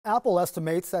Apple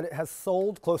estimates that it has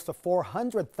sold close to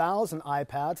 400,000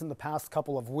 iPads in the past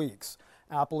couple of weeks.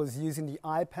 Apple is using the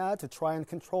iPad to try and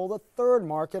control the third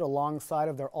market alongside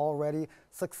of their already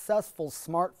successful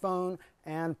smartphone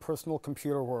and personal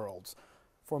computer worlds.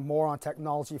 For more on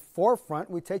Technology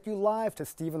Forefront, we take you live to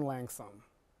Stephen Langsam.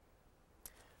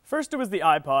 First it was the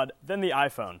iPod, then the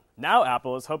iPhone. Now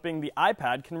Apple is hoping the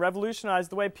iPad can revolutionize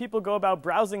the way people go about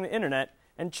browsing the internet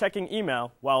and checking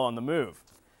email while on the move.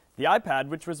 The iPad,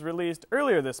 which was released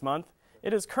earlier this month,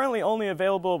 it is currently only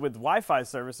available with Wi-Fi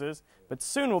services, but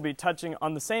soon will be touching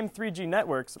on the same 3G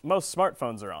networks most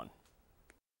smartphones are on.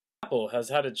 Apple has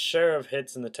had its share of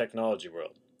hits in the technology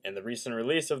world, and the recent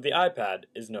release of the iPad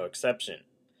is no exception.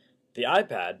 The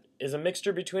iPad is a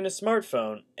mixture between a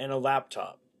smartphone and a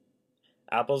laptop.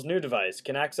 Apple's new device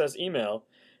can access email,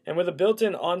 and with a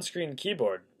built-in on-screen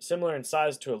keyboard, similar in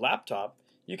size to a laptop,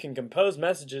 you can compose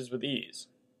messages with ease.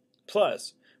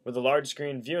 Plus, with a large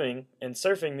screen, viewing and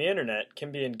surfing the internet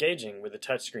can be engaging with a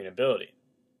touchscreen ability.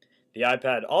 The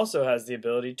iPad also has the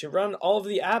ability to run all of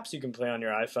the apps you can play on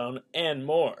your iPhone and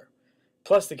more,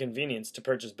 plus the convenience to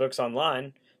purchase books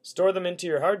online, store them into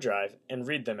your hard drive, and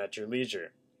read them at your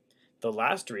leisure. The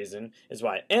last reason is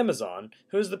why Amazon,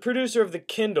 who is the producer of the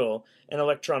Kindle, an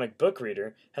electronic book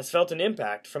reader, has felt an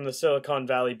impact from the Silicon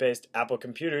Valley-based Apple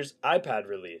Computer's iPad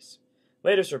release.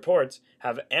 Latest reports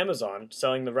have Amazon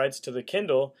selling the rights to the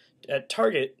Kindle at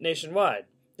Target nationwide.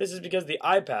 This is because the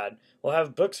iPad will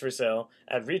have books for sale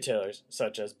at retailers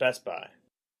such as Best Buy.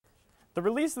 The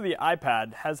release of the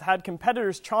iPad has had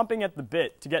competitors chomping at the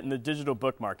bit to get in the digital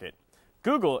book market.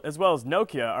 Google, as well as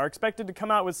Nokia, are expected to come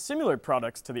out with similar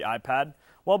products to the iPad,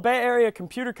 while Bay Area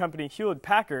computer company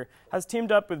Hewlett-Packard has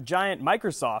teamed up with giant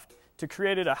Microsoft to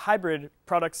create a hybrid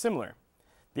product similar.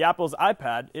 The Apple's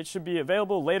iPad, it should be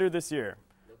available later this year.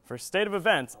 For State of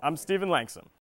Events, I'm Stephen Langsam.